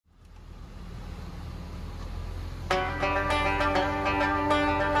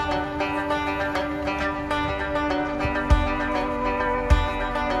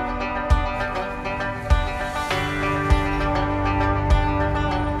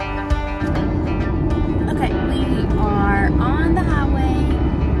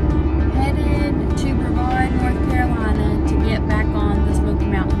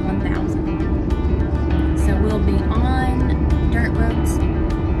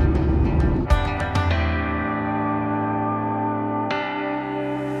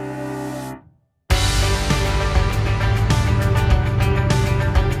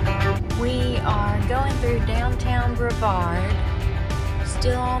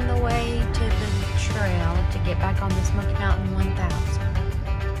on the way to the trail to get back on the Smokey Mountain 1000.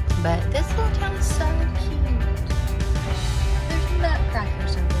 But this little town is so cute. There's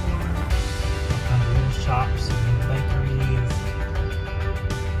nutcrackers over there. Little shops and bakeries.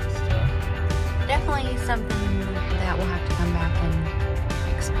 Stuff. Definitely something that we'll have to come back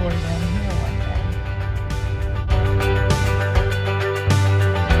and explore down here one day.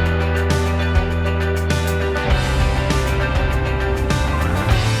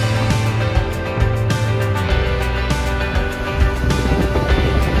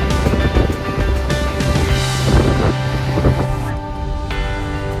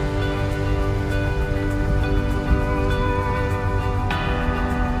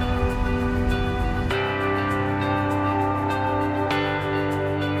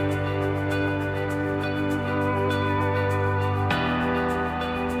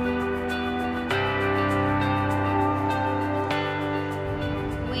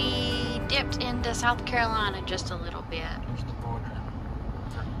 Into South Carolina just a little bit. There's the border.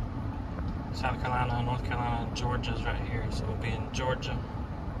 South Carolina, North Carolina, Georgia's right here, so we'll be in Georgia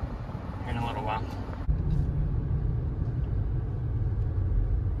here in a little while.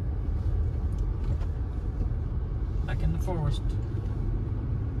 Back in the forest.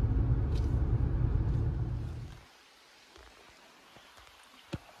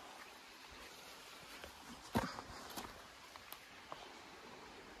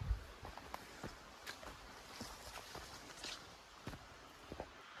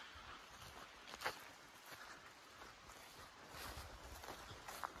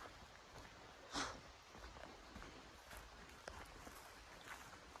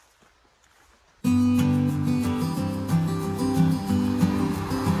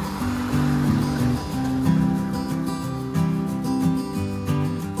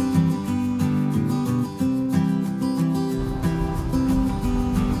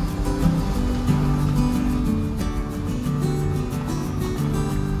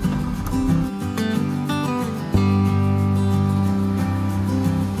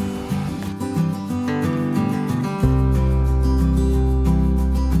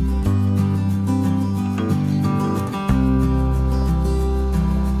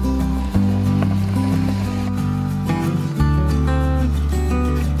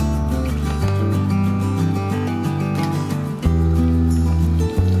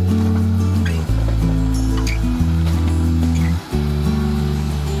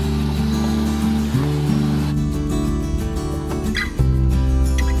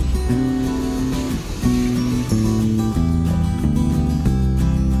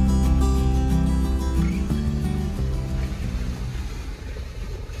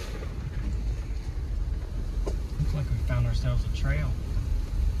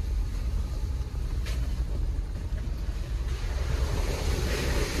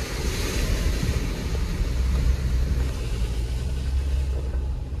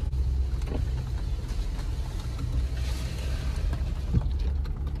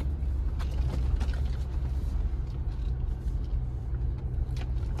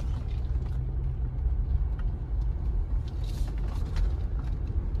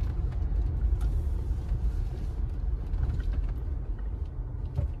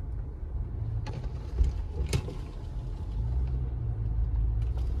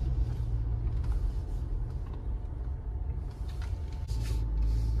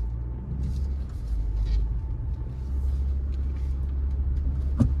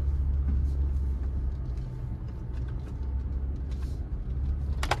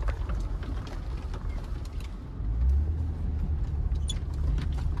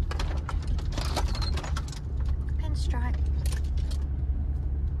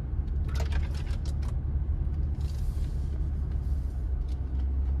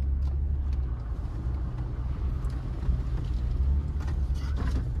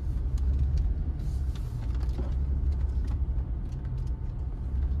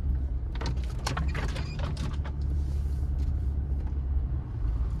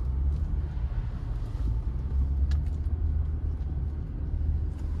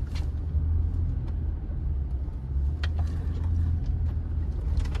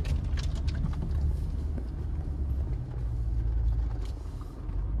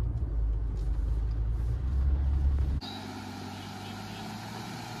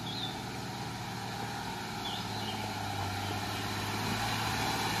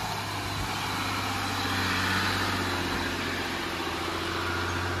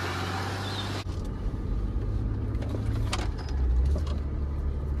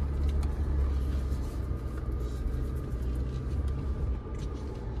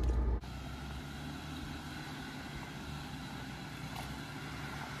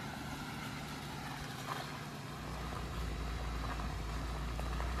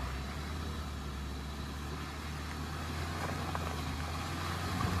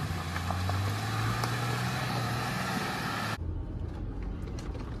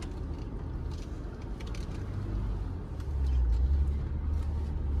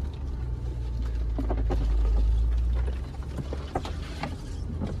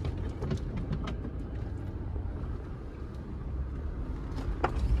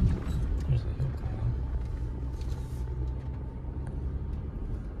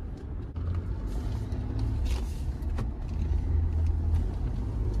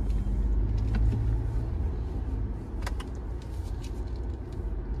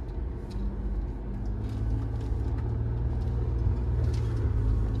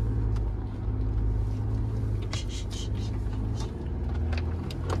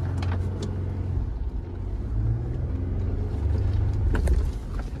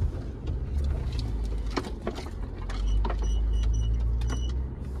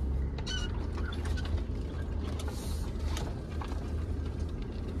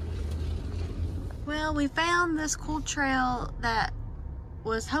 Well, we found this cool trail that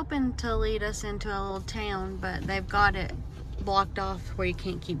was hoping to lead us into a little town, but they've got it blocked off where you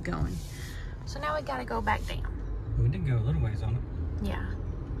can't keep going. So now we gotta go back down. We did go a little ways on it. Yeah.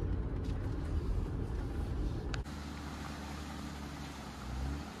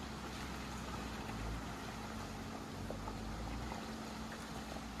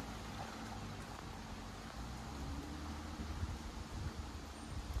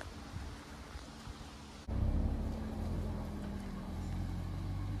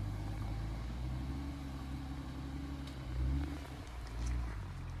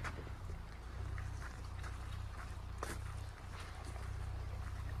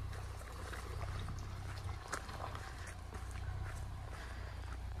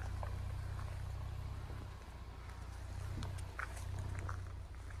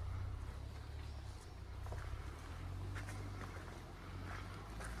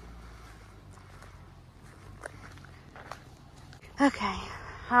 Okay,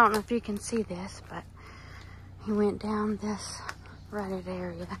 I don't know if you can see this, but he went down this rutted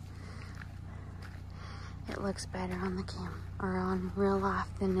area. It looks better on the or on real life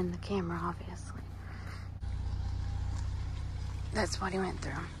than in the camera, obviously. That's what he went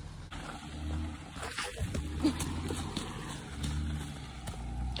through.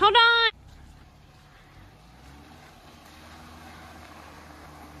 Hold on!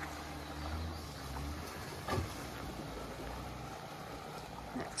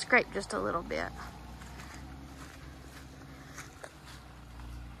 Scrape just a little bit.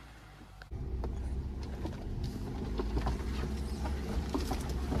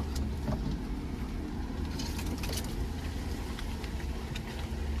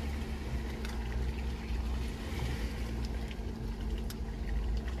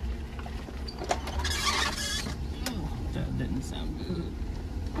 That didn't sound good.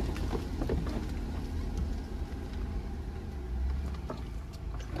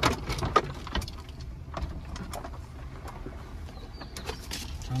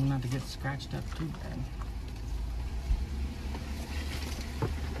 Trying not to get scratched up too bad.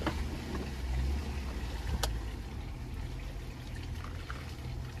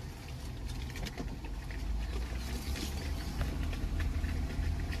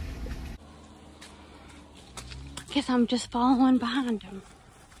 Guess I'm just following behind him.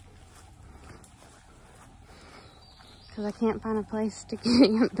 Because I can't find a place to get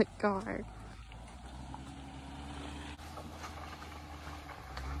in the car.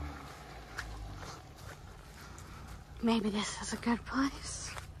 Maybe this is a good place.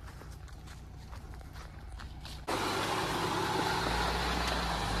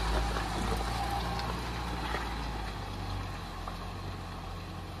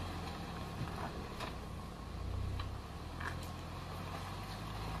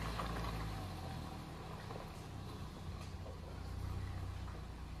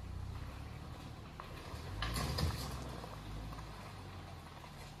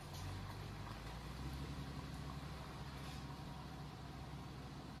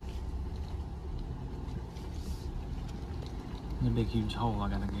 The big huge hole I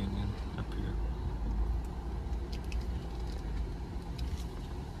gotta get in up here.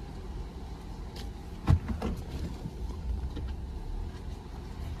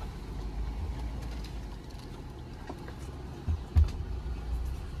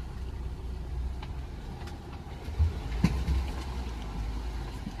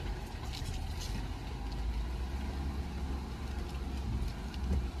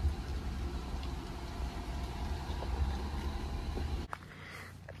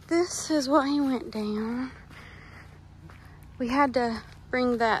 This is what he went down. We had to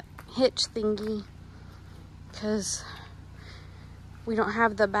bring that hitch thingy because we don't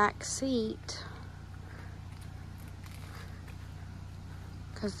have the back seat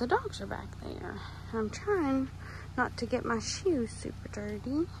because the dogs are back there. I'm trying not to get my shoes super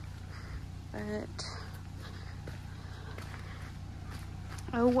dirty, but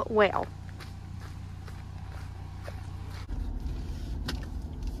oh well.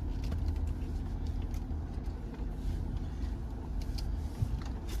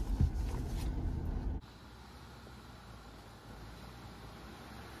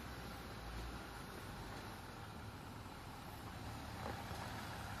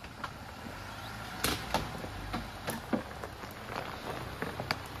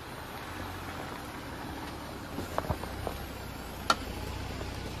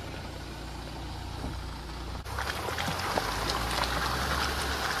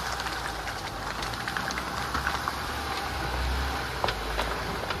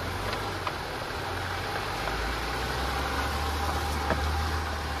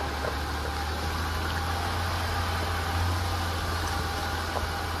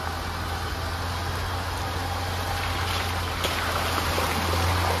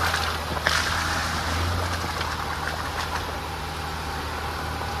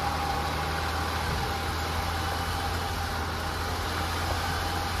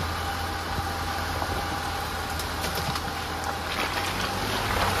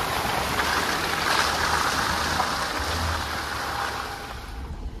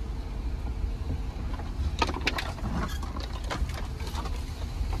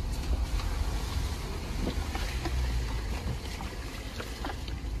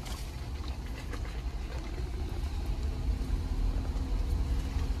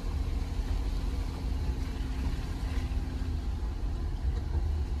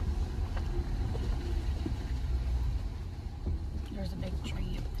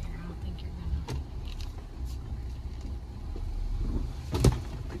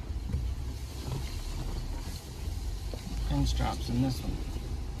 gas drops in this one.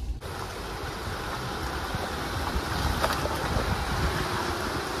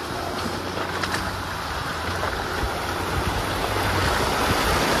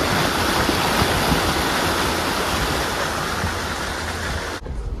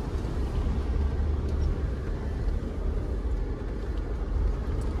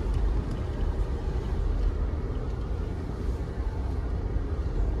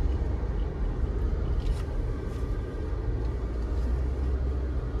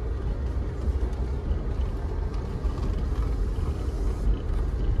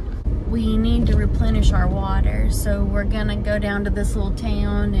 We need to replenish our water, so we're gonna go down to this little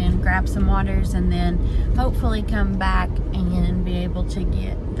town and grab some waters and then hopefully come back and be able to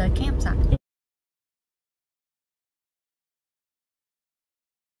get the campsite.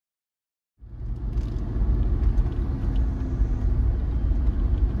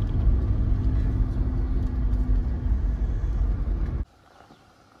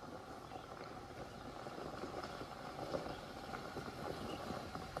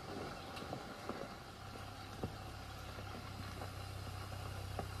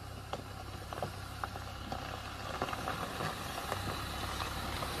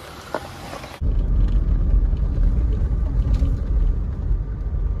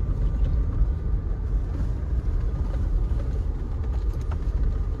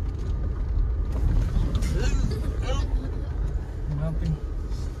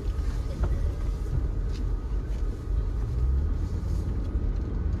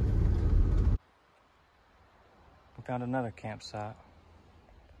 We found another campsite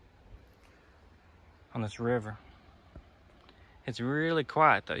on this river. It's really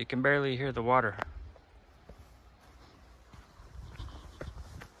quiet though. You can barely hear the water.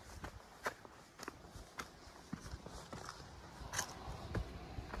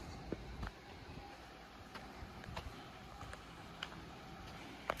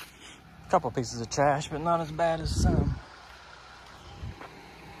 A couple pieces of trash, but not as bad as some.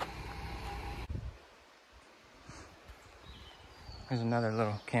 Here's another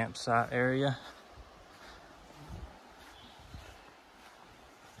little campsite area.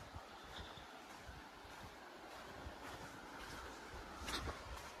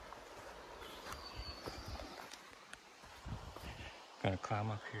 Gotta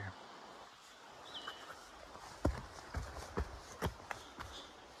climb up here.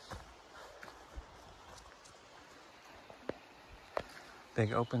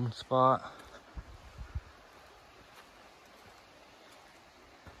 Big open spot.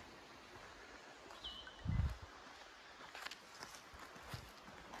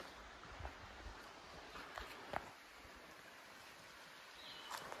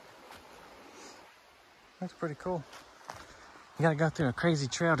 That's pretty cool. You gotta go through a crazy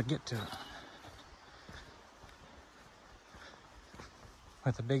trail to get to it.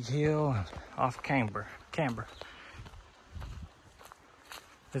 With a big hill off camber.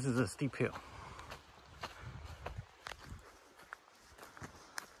 This is a steep hill.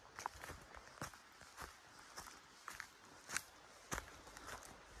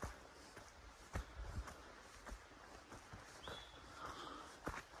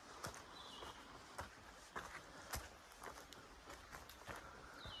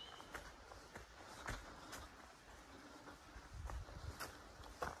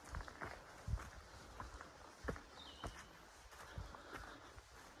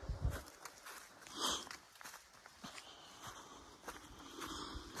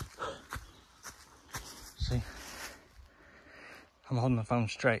 See, I'm holding the phone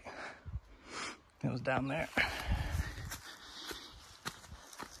straight. It was down there.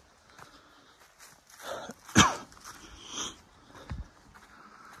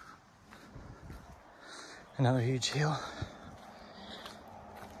 Another huge hill.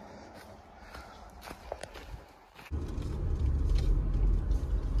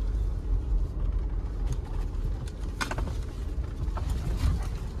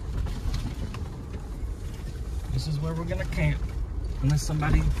 This is where we're gonna camp, unless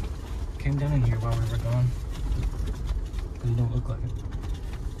somebody came down in here while we were gone. It don't look like it.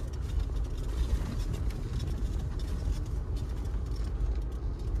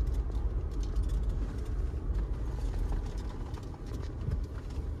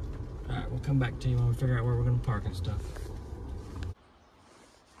 All right, we'll come back to you when we figure out where we're gonna park and stuff.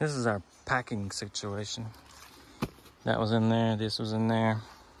 This is our packing situation. That was in there, this was in there.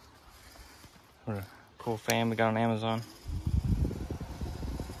 What a cool fan we got on Amazon.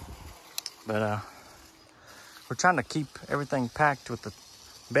 But we're trying to keep everything packed with the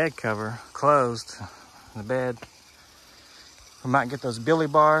bed cover closed, the bed. We might get those billy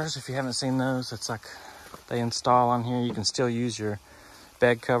bars if you haven't seen those. It's like they install on here. You can still use your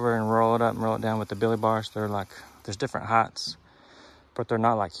bed cover and roll it up and roll it down with the billy bars. They're like, there's different heights, but they're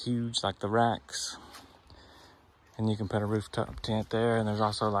not like huge like the racks. And you can put a rooftop tent there. And there's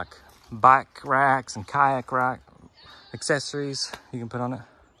also like bike racks and kayak rack accessories you can put on it.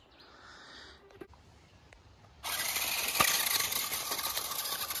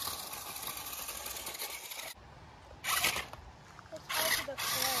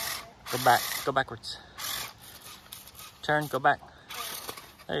 Go back, go backwards. Turn, go back.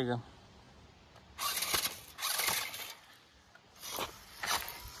 There you go.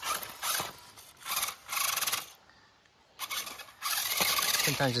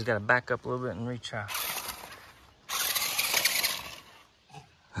 Sometimes you just gotta back up a little bit and reach out.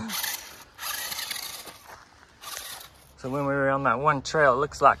 So when we were on that one trail, it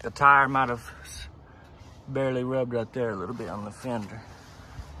looks like the tire might have barely rubbed right there a little bit on the fender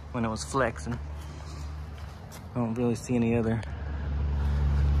when it was flexing. I don't really see any other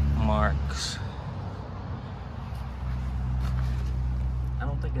marks. I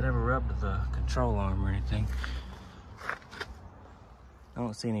don't think it ever rubbed the control arm or anything. I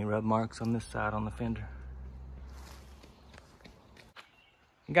don't see any rub marks on this side on the fender.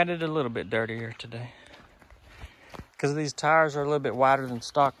 Got it a little bit dirtier today. Because these tires are a little bit wider than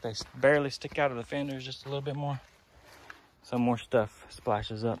stock, they barely stick out of the fenders just a little bit more. So more stuff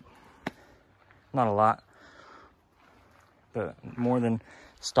splashes up. Not a lot, but more than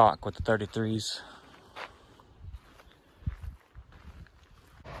stock with the 33s.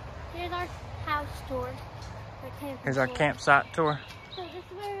 Here's our house tour. Here's our campsite tour. So this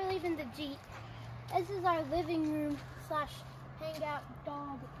is where we're leaving the Jeep. This is our living room slash hangout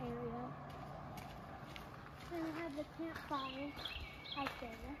dog area. Then we have the campfire right there.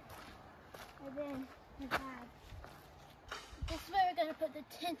 And then we have, this is where we're gonna put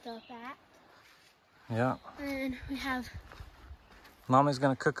the tent up at. Yeah. And we have, Mommy's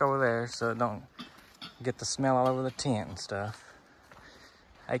gonna cook over there so it don't get the smell all over the tent and stuff.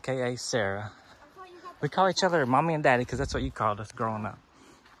 AKA Sarah. We call each other Mommy and Daddy because that's what you called us growing up.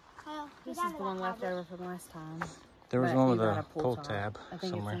 This is the one left over from last time. There was But one with you a got pull tab I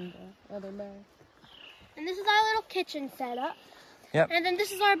think somewhere. it's in the other bag. and this is our little kitchen setup. Yep. And then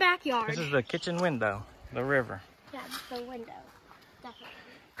this is our backyard. This is the kitchen window, the river. Yeah, the window. Definitely.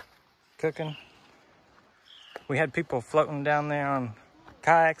 Cooking. We had people floating down there on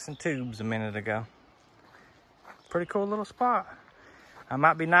kayaks and tubes a minute ago. Pretty cool little spot. I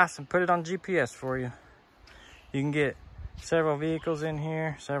might be nice and put it on GPS for you. You can get several vehicles in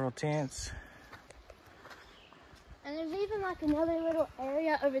here, several tents. And there's even like another little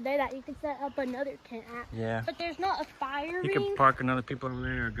area over there that you can set up another tent at. Yeah. But there's not a fire You ring. can park another people over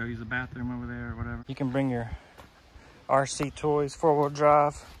there or go use the bathroom over there or whatever. You can bring your RC toys, four-wheel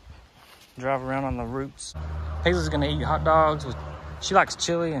drive around on the roots. Hazel's gonna eat hot dogs with, she likes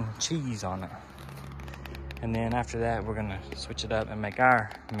chili and cheese on it. And then after that, we're gonna switch it up and make our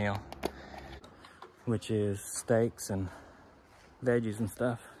meal, which is steaks and veggies and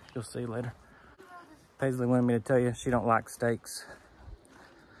stuff. You'll see later. Paisley wanted me to tell you she don't like steaks.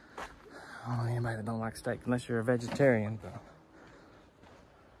 I don't know anybody that don't like steak unless you're a vegetarian, but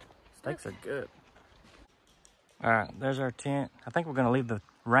steaks are good. All right, there's our tent. I think we're gonna leave the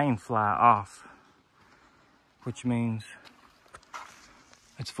rain fly off, which means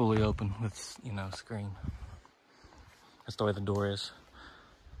it's fully open with, you know, screen. That's the way the door is.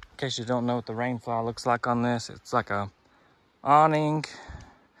 In case you don't know what the rain fly looks like on this, it's like a awning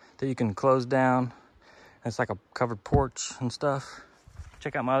that you can close down. It's like a covered porch and stuff.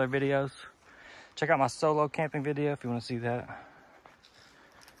 Check out my other videos. Check out my solo camping video if you want to see that.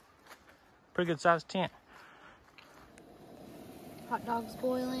 Pretty good sized tent. Hot dogs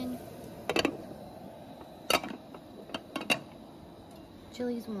boiling.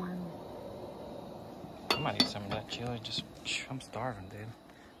 Chili's warm. I might eat some of that chili. Just, I'm starving, dude.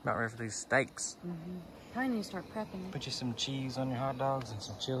 About ready for these steaks. Probably need to start prepping. Put you some cheese on your hot dogs and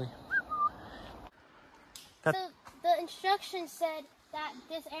some chili. So the instructions said that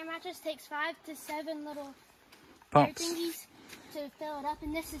this air mattress takes 5 to 7 little Pumps. air thingies to fill it up,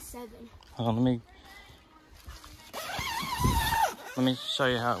 and this is 7. Hold on, let me show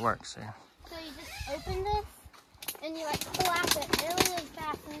you how it works here. So you just open this, and you like flap it really, really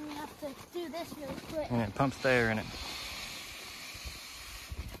fast, and then you have to do this really quick. And it pumps the air in it.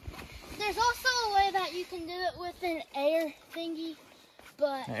 There's also a way that you can do it with an air thingy,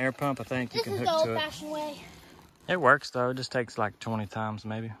 but An air pump, I think you this can is hook the to it. old-fashioned way. It works though. It just takes like 20 times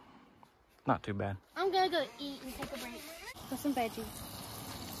maybe. Not too bad. I'm gonna go eat and take a break. Put some veggies.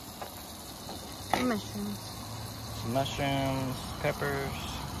 Some mushrooms. Some mushrooms, peppers.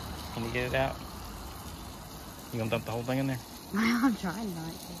 Can you get it out? You gonna dump the whole thing in there? I'm trying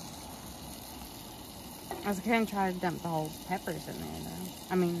not to. I was gonna try to dump the whole peppers in there, though.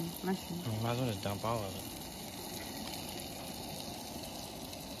 I mean, mushrooms. You might as well just dump all of it.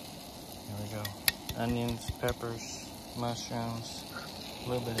 There we go. Onions, peppers, mushrooms, a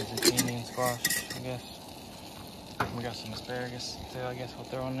little bit of zucchini and squash, I guess. We got some asparagus too, I guess we'll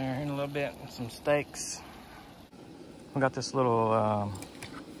throw in there in a little bit. And some steaks. We got this little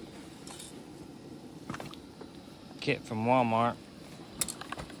kit from Walmart.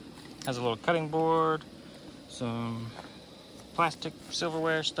 Has a little cutting board, some plastic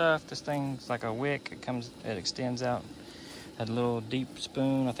silverware stuff. This thing's like a wick. It extends out. Had a little deep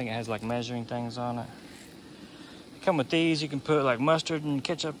spoon. I think it has like measuring things on it. Come with these. You can put like mustard and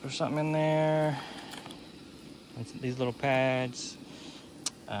ketchup or something in there. And these little pads.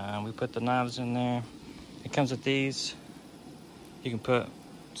 We put the knives in there. It comes with these. You can put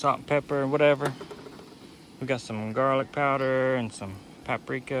salt and pepper and whatever. We got some garlic powder and some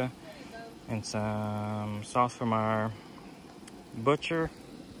paprika and some sauce from our butcher,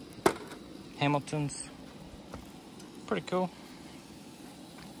 Hamilton's. Pretty cool.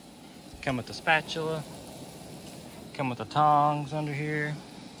 Come with the spatula. Come with the tongs under here.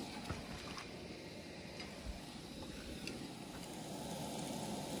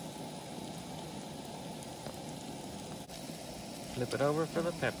 Flip it over for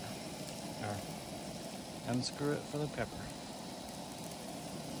the pepper. Or unscrew it for the pepper.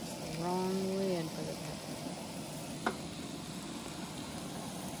 Wrong lid for the pepper.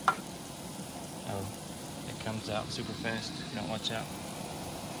 Oh, it comes out super fast if you don't watch out.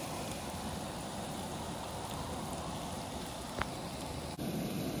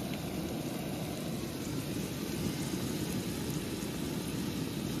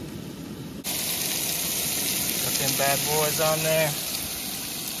 Put them bad boys on there.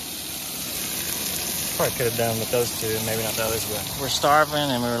 Probably could have done with those two, maybe not the others, but we're starving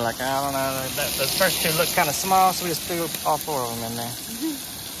and we were like, I don't know, those first two look kind of small, so we just threw all four of them in there.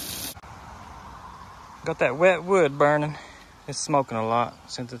 Got that wet wood burning. It's smoking a lot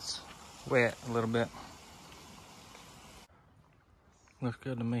since it's wet a little bit. Looks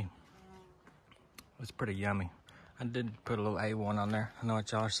good to me. It's pretty yummy. I did put a little A1 on there. I know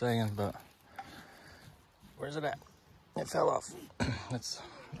what y'all are saying, but where's it at? It fell off.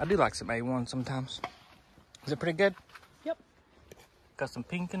 I do like some A1 sometimes. Is it pretty good? Yep. Got some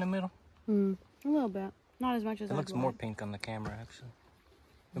pink in the middle? A little bit. Not as much as It looks I'd more like. pink on the camera, actually.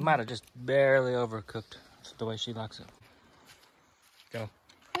 We might have just barely overcooked. That's the way she likes it. Go.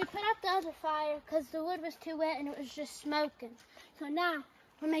 We put out the other fire because the wood was too wet and it was just smoking. So now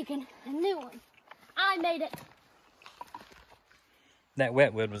we're making a new one. I made it. That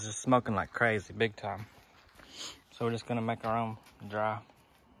wet wood was just smoking like crazy, big time. So we're just gonna make our own dry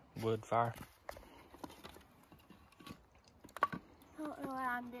wood fire. I don't know what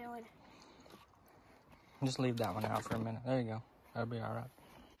I'm doing. Just leave that one out for a minute. There you go. That'll be all right.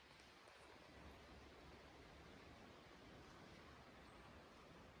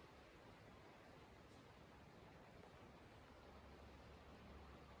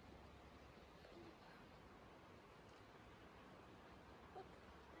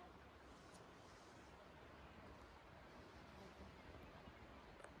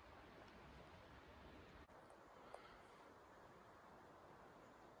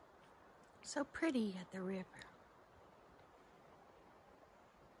 So pretty at the river.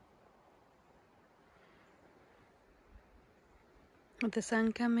 With the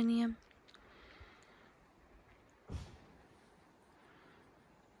sun coming in.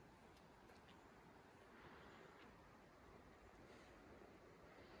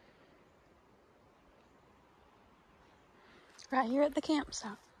 Right here at the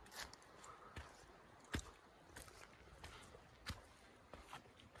campsite.